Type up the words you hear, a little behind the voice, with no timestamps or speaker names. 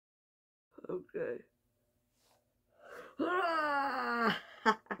Okay.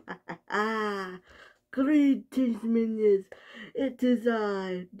 Greetings, minions. It is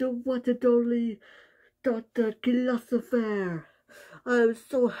I, the one and only Dr. Kelosifer. I am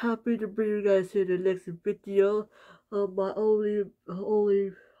so happy to bring you guys here the next video of my only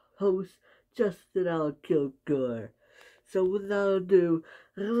host, Justin L. Kilgore. So without ado,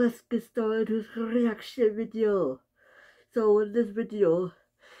 let's get started with reaction video. So in this video,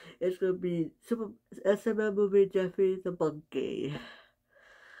 it's gonna be some SML movie Jeffy the monkey.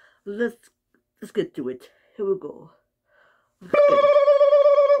 Let's get to it. Here we go.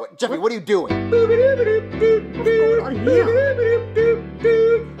 Jeffy, what are you doing? What's going on here?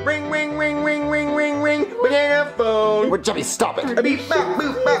 Ring, ring, ring, ring, ring, ring, ring, banana phone. Wait, Jeffy, stop it. Beep, bop,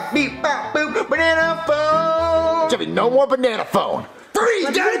 boop, bop, beep, bop, boop, banana phone. Jeffy, no more banana phone. Freeze,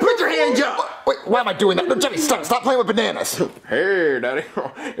 Daddy, put your hands up. Wait, why am I doing that? No, Jeffy, stop playing with bananas. Hey, Daddy,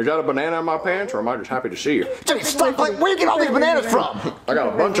 is that a banana in my pants, or am I just happy to see you? Jeffy, stop playing. Where you get all these bananas from? I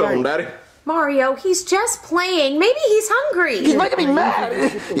got a bunch of them, Daddy. Mario, he's just playing. Maybe he's hungry. He's making me mad.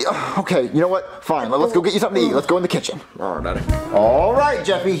 Okay, you know what? Fine, let's go get you something to eat. Let's go in the kitchen. All right, Daddy. All right,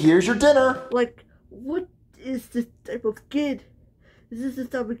 Jeffy, here's your dinner. Like, what is this type of kid? Is this the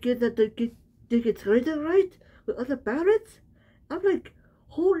type of kid that they get treated right with other parents? I'm like,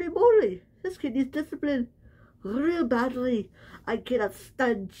 holy moly, this kid needs discipline real badly. I cannot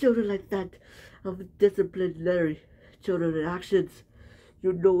stand children like that, of disciplinary children and actions.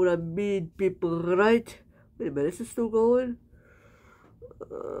 You know what I mean, people, right? Wait a minute, is it still going?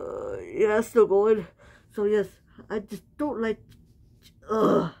 Yeah, it's still going. So yes, I just don't like...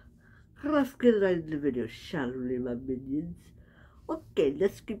 Let's get right into the video, shall we, my minions? Okay,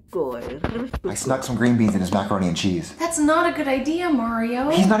 let's keep going. I snuck some green beans in his macaroni and cheese. That's not a good idea, Mario.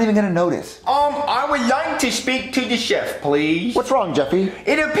 He's not even gonna notice. I would like to speak to the chef, please. What's wrong, Jeffy?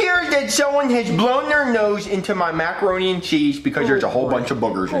 It appears that someone has blown their nose into my macaroni and cheese because there's a whole bunch of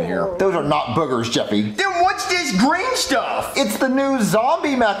boogers in here. Those are not boogers, Jeffy. Then what's this green stuff? It's the new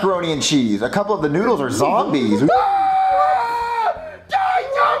zombie macaroni and cheese. A couple of the noodles are zombies.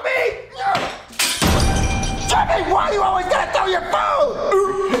 Jeffy, why do you always gotta throw your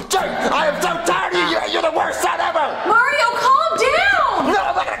food? Jeffy, I am so tired of you. You're the worst son ever. Mario, calm down. No,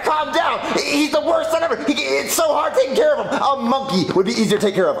 I'm not gonna calm down. He's the worst son ever. It's so hard taking care of him. A monkey would be easier to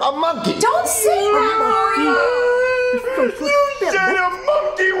take care of. A monkey. Don't say that, Mario. You said a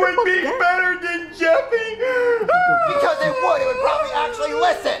monkey would be better than Jeffy. Because it would. It would probably actually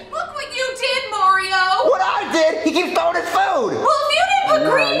listen. Look what you did, Mario. What I did? He keeps throwing his food. Well, if you didn't put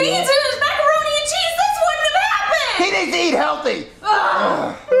green beans in his macaroni and cheese, this wouldn't have happened. He needs to eat healthy.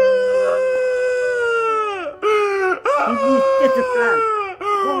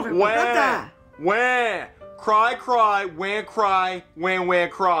 Where? Cry, when cry.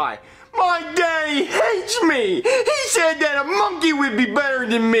 My daddy hates me. He said that a monkey would be better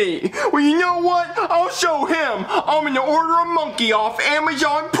than me. Well, you know what? I'll show him. I'm gonna order a monkey off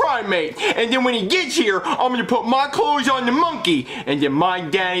Amazon Primate. And then when he gets here, I'm gonna put my clothes on the monkey. And then my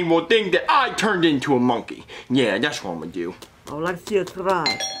daddy will think that I turned into a monkey. Yeah, that's what I'm gonna do. Oh, let's see you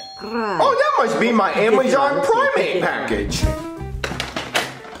cry. Cry. Oh, that must be my Amazon Primate package.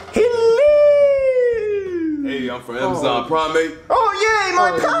 Hey, I'm from Amazon Primate. Oh, yay,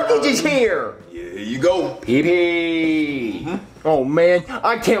 my package is here. Yeah, here you go. Pee-pee. Oh, man,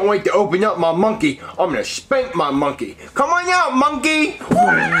 I can't wait to open up my monkey. I'm going to spank my monkey. Come on out, monkey.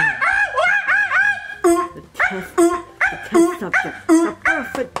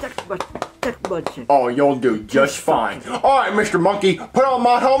 Oh, you'll do just fine. All right, Mr. Monkey, put on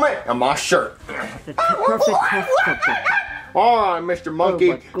my helmet and my shirt. All right, Mr.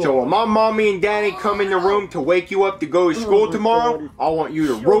 Monkey, so when my mommy and daddy come in the room to wake you up to go to school tomorrow, I want you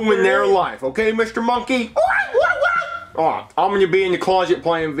to ruin their life, okay, Mr. Monkey? All right, I'm going to be in the closet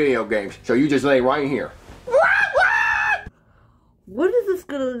playing video games, so you just lay right here. What is this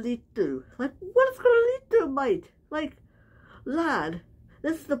gonna lead to? Like, what is gonna lead to, mate? Like, lad,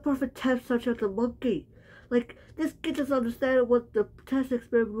 this is the perfect test subject of monkey. Like, this kid doesn't understand what the test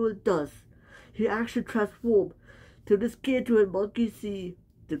experiment does. He actually transforms to this kid to a monkey see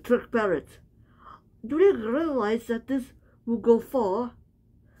the trick parrots. Do they realize that this will go far?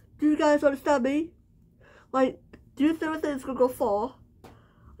 Do you guys understand me? Like, do you think it's gonna go far?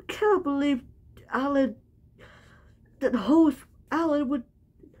 I can't believe Alan, that host Alan would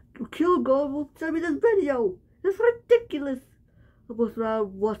Kilgore will send me this video. It's ridiculous. I must rather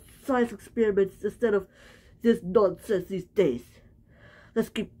watch science experiments instead of this nonsense these days. Let's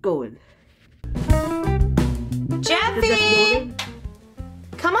keep going. Jeffy!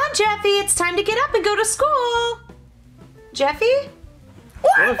 Come on, Jeffy. It's time to get up and go to school. Jeffy?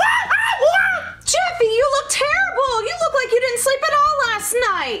 you look like you didn't sleep at all last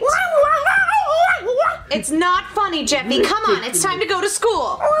night. It's not funny, Jeffy. Come on, it's time to go to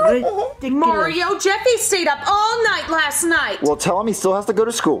school. Ridiculous. Mario, Jeffy stayed up all night last night. Well, tell him he still has to go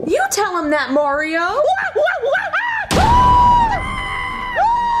to school. You tell him that, Mario.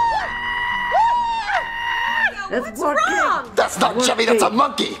 What's wrong? That's not Jeffy, that's a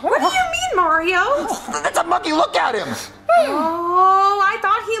monkey. What do you mean, Mario? That's a monkey, look at him. Oh, I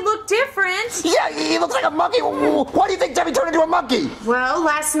thought he looked different. Yeah, he looks like a monkey. Why do you think Jeffy turned into a monkey? Well,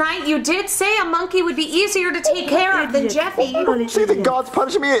 last night you did say a monkey would be easier to take care of than Jeffy. So you think God's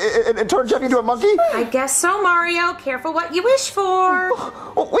punishing me and turned Jeffy into a monkey? I guess so, Mario. Careful what you wish for.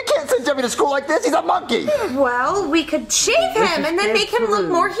 We can't send Jeffy to school like this. He's a monkey. Well, we could shave him and then make him look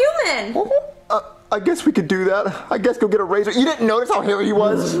more human. I guess we could do that. I guess go get a razor. You didn't notice how hairy he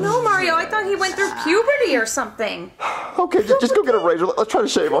was? No, Mario. I thought he went through puberty or something. Okay, just go get a razor. Let's try to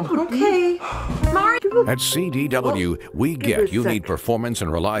shave him. Okay. Mario. At CDW, we get you need performance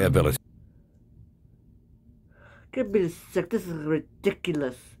and reliability. Give me a sec. This is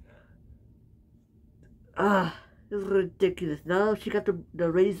ridiculous. This is ridiculous. Now she got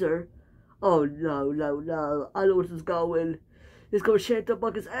the razor. Oh, no. I know where this is going. It's going to shave the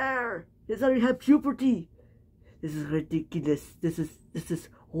monkey's hair. He's already had puberty. This is ridiculous. This is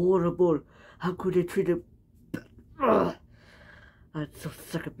horrible. How could they treat him? I'm so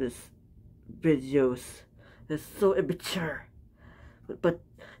sick of this videos. It's so immature. But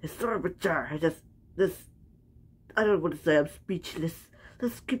it's so immature. I don't know what to say. I'm speechless.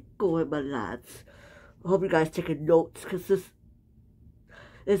 Let's keep going, my lads. I hope you guys taking notes, because this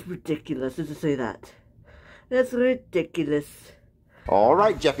is ridiculous. Just to say that. It's ridiculous. All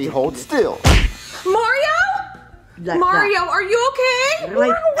right, Jeffy, hold still. Mario? Mario, are you okay?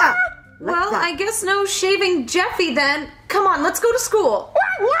 Like that. Well, I guess no shaving Jeffy then. Come on, let's go to school.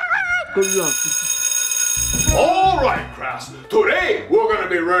 Good luck. All right, class. Today we're going to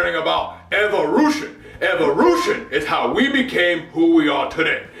be learning about evolution. Evolution is how we became who we are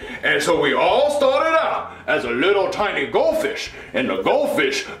today. And so we all started out as a little tiny goldfish, and the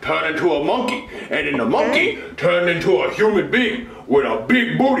goldfish turned into a monkey, and then the monkey turned into a human being with a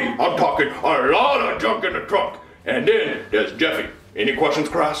big booty. I'm talking a lot of junk in the trunk. And then there's Jeffy. Any questions,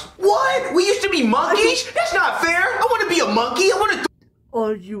 class? What? We used to be monkeys? That's not fair. I want to be a monkey. I want to.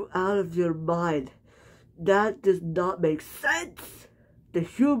 Are you out of your mind? That does not make sense. The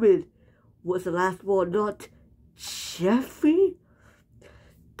human was the last one, not Jeffy?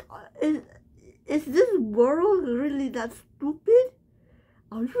 Is this world really that stupid?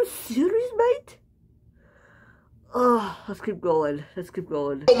 Are you serious, mate? Let's keep going.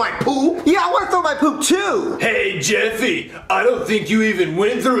 Oh, my poop? Yeah, I want to throw my poop too. Hey, Jeffy, I don't think you even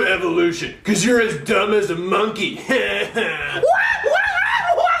went through evolution, because you're as dumb as a monkey.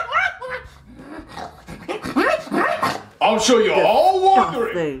 I'm sure you're all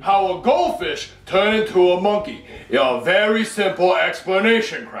wondering how a goldfish turned into a monkey. A very simple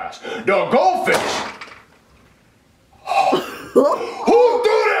explanation, class. The goldfish... Who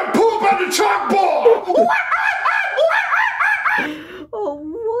threw that poop at the chalkboard? Oh,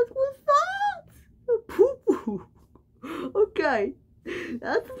 what was that? Poo-poo. Okay,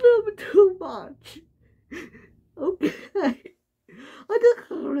 that's a little bit too much. Okay. I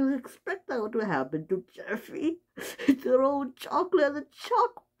didn't really expect that to happen to Jeffy. Throw chocolate at the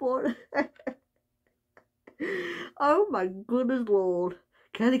chalkboard. Oh my goodness, Lord.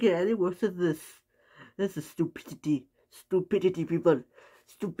 Can't it get any worse than this? This is stupidity. Stupidity, people.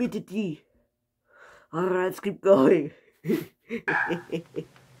 Stupidity. Alright, let's keep going.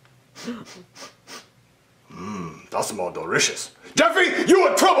 That's more delicious. Jeffy, you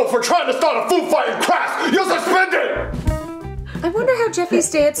in trouble for trying to start a food fight in class. You're suspended. I wonder how Jeffy's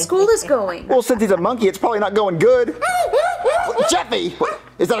day at school is going. Well, since he's a monkey, it's probably not going good. Jeffy,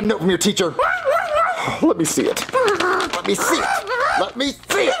 is that a note from your teacher? Let me see it. Let me see it. Let me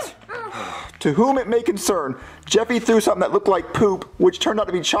see it. To whom it may concern, Jeffy threw something that looked like poop, which turned out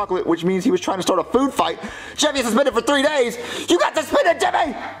to be chocolate, which means he was trying to start a food fight. Jeffy is suspended for 3 days. You got suspended,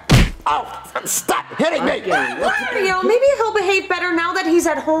 Jeffy! Oh, stop hitting me! Mario, maybe he'll behave better now that he's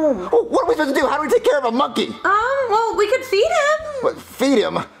at home. What are we supposed to do? How do we take care of a monkey? Well, we could feed him. What, feed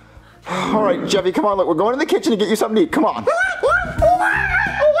him? All right, Jeffy, come on, look, we're going to the kitchen to get you something to eat. Come on.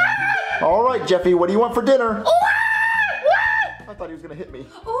 All right, Jeffy, what do you want for dinner? I thought he was going to hit me.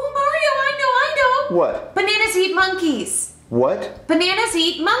 Oh, Mario, I know. What? Bananas eat monkeys. What? Bananas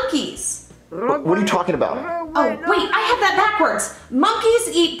eat monkeys. What are you talking about? Oh, wait, I have that backwards. Monkeys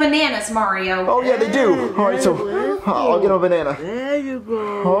eat bananas, Mario. Oh, yeah, they do. All right, so I'll get him a banana. There you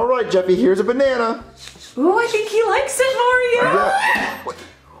go. All right, Jeffy, here's a banana. Oh, I think he likes it, Mario. Yeah.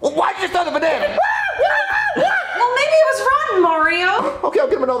 Well, why'd you just throw the banana? Well,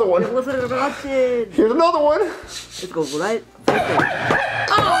 him another one. It wasn't an option. Here's another one. Let's go right. Oh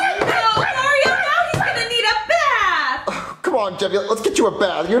no, Mario! Now he's gonna need a bath. Come on, Jeffy. Let's get you a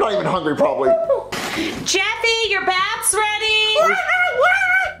bath. You're not even hungry, probably. Jeffy, your bath's ready.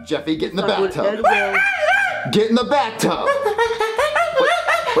 Jeffy, get in the bathtub. Get in the bathtub.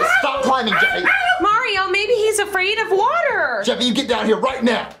 Wait, stop climbing, Jeffy. Mario, maybe he's afraid of water. Jeffy, you get down here right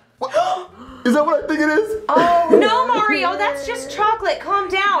now. What? Is that what I think it is? Oh no, Mario, that's just chocolate. Calm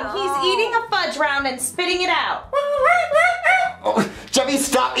down. He's eating a fudge round and spitting it out. Oh, Jeffy,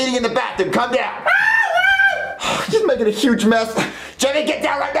 stop eating in the bathroom. Come down. He's making a huge mess. Jeffy, get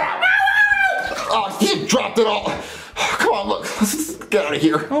down right now. Oh, he dropped it all. Come on, look. Let's get out of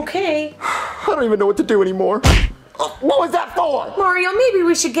here. Okay. I don't even know what to do anymore. What was that for? Mario, maybe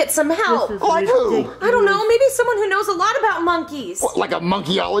we should get some help. Like who? I don't know, maybe someone who knows a lot about monkeys. What, like a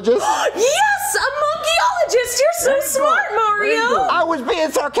monkeyologist? Yes, a monkeyologist! You're so smart, Mario! I was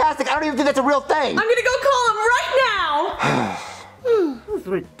being sarcastic. I don't even think that's a real thing. I'm gonna go call him right now! That's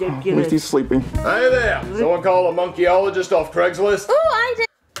ridiculous. At least he's sleeping. Hey there! Someone call a monkeyologist off Craigslist? Oh, I did.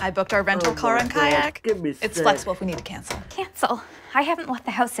 I booked our rental car and kayak. Give me a It's sec. flexible if we need to cancel. Cancel. I haven't left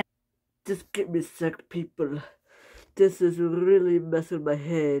the house in. Just give me a sec, people. This is really messing my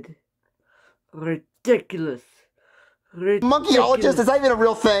head. Ridiculous. Monkeyologist? Is that even a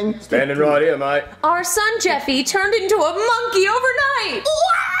real thing? Standing right here, mate. Our son Jeffy turned into a monkey overnight!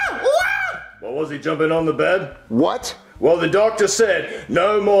 What was he jumping on the bed? What? Well, the doctor said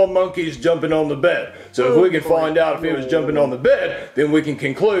no more monkeys jumping on the bed. So if we can find out if he was jumping on the bed, then we can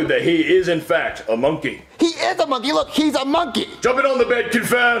conclude that he is in fact a monkey. He is a monkey. Look, he's a monkey. Jumping on the bed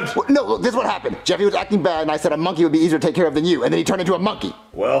confirmed. No, look, this is what happened. Jeffy was acting bad, and I said a monkey would be easier to take care of than you, and then he turned into a monkey.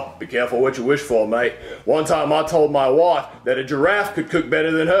 Well, be careful what you wish for, mate. One time I told my wife that a giraffe could cook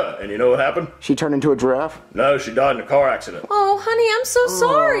better than her, and you know what happened? She turned into a giraffe? No, she died in a car accident. Oh, honey, I'm so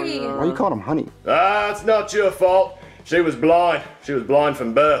sorry. Why are you calling him honey? Ah, it's not your fault. She was blind. She was blind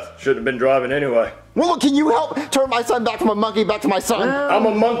from birth. Shouldn't have been driving anyway. Well, look, can you help turn my son back from a monkey back to my son? I'm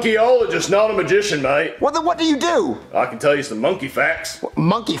a monkeyologist, not a magician, mate. Well, then what do you do? I can tell you some monkey facts.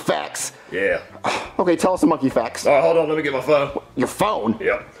 Monkey facts. Yeah. Okay, tell us some monkey facts. All right, hold on. Let me get my phone. Your phone?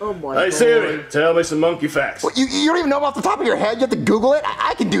 Yep. Oh my Hey, God. Siri, tell me some monkey facts. Well, you don't even know them off the top of your head? You have to Google it?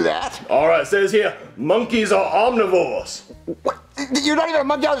 I can do that. All right, it says here, monkeys are omnivores. What? You're not even a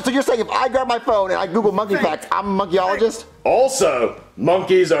monkeyologist, so you're saying if I grab my phone and I Google monkey facts, I'm a monkeyologist? Also,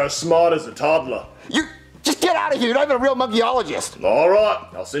 monkeys are as smart as a toddler. You just get out of here. You're not even a real monkeyologist. All right,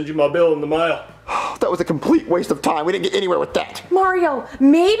 I'll send you my bill in the mail. That was a complete waste of time. We didn't get anywhere with that. Mario,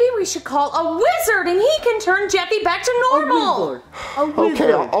 maybe we should call a wizard and he can turn Jeffy back to normal. A wizard.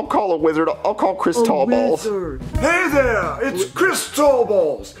 Okay, I'll call a wizard. I'll call Chris Tallballs. Wizard. Hey there, it's Crystal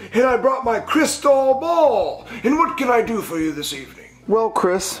Balls, and I brought my crystal ball. And what can I do for you this evening? Well,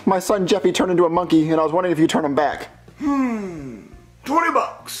 Chris, my son Jeffy turned into a monkey, and I was wondering if you'd turn him back. $20.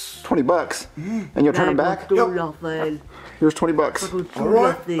 $20. And you'll turn him back? Do nothing. Here's $20. Do All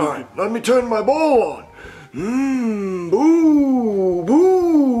right, nothing. all right, let me turn my bowl on. Boo, boo,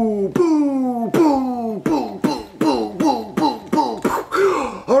 boo, boo, boo, boo, boo, boo, boo,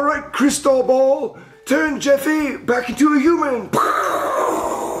 boo. All right, crystal ball, turn Jeffy back into a human.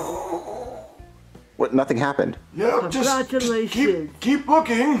 What, nothing happened? Yeah, just Congratulations. keep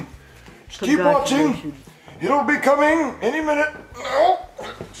looking. Just keep watching. Congratulations. It'll be coming any minute. Oh,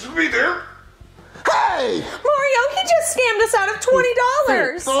 should be there. Hey! Mario, he just scammed us out of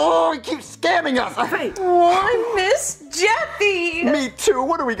 $20. Oh, he keeps scamming us. Hey. Oh, I miss Jeffy. Me too.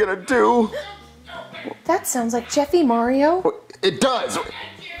 What are we gonna do? That sounds like Jeffy, Mario. It does.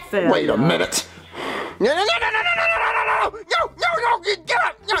 Fair Wait a enough. minute. No, get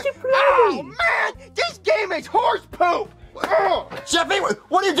up! Oh, man! This game is horse poop! Oh, Jeffy,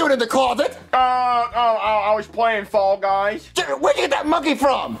 what are you doing in the closet? I was playing Fall Guys. Jeffy, where'd you get that monkey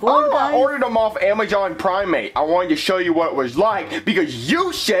from? I ordered them off Amazon Primate. I wanted to show you what it was like because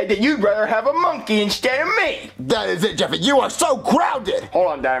you said that you'd rather have a monkey instead of me. That is it, Jeffy. You are so grounded. Hold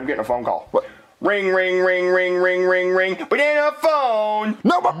on, Dad. I'm getting a phone call. What? Ring, ring, ring, ring, ring, ring, ring. But in a phone.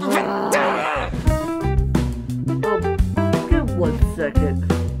 No, but... Give 1 second.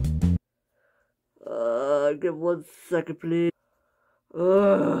 Give 1 second, please.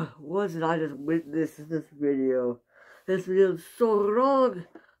 What did I just witness in this video? This video is so wrong.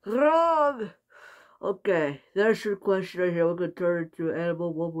 Wrong! Okay, there's your question right here. We're gonna turn it into an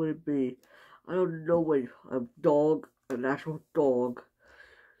animal. What would it be? I don't know. Wait, a dog, an actual dog.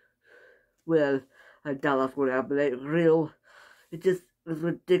 Well, I doubt that's what happened. It ain't real. It just is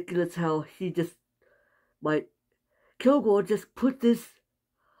ridiculous how he just, Kilgore just put this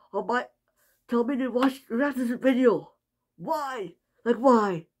on my, tell me to watch the rest of this video. Why? Like,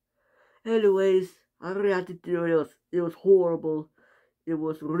 why? Anyways, I reacted to it. It was horrible. It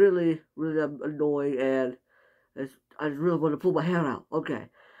was really, really annoying, and I really want to pull my hair out. Okay.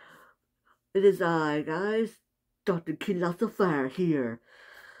 It is I, guys. Dr. Kelosifer here.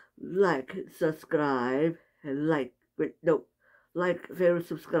 Like, subscribe, and like, wait, no. Like, favorite,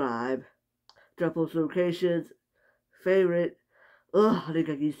 subscribe. Drop post notifications. Favorite. Ugh, I think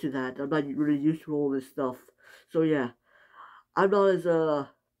I get used to that. I'm not really used to all this stuff. So yeah. I'm not as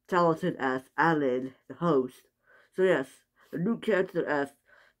talented as Alan, the host. So yes, the new character as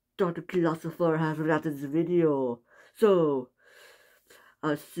Dr. Kelosifer has reacted to this video. So,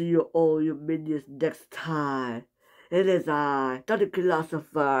 I'll see you all your minions next time. It is I, Dr.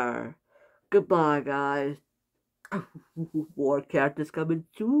 Kelosifer. Goodbye, guys. More characters coming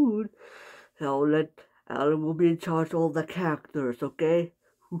soon. Alan will be in charge of all the characters, okay?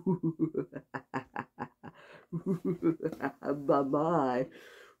 Bye-bye.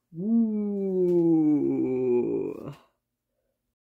 Ooh.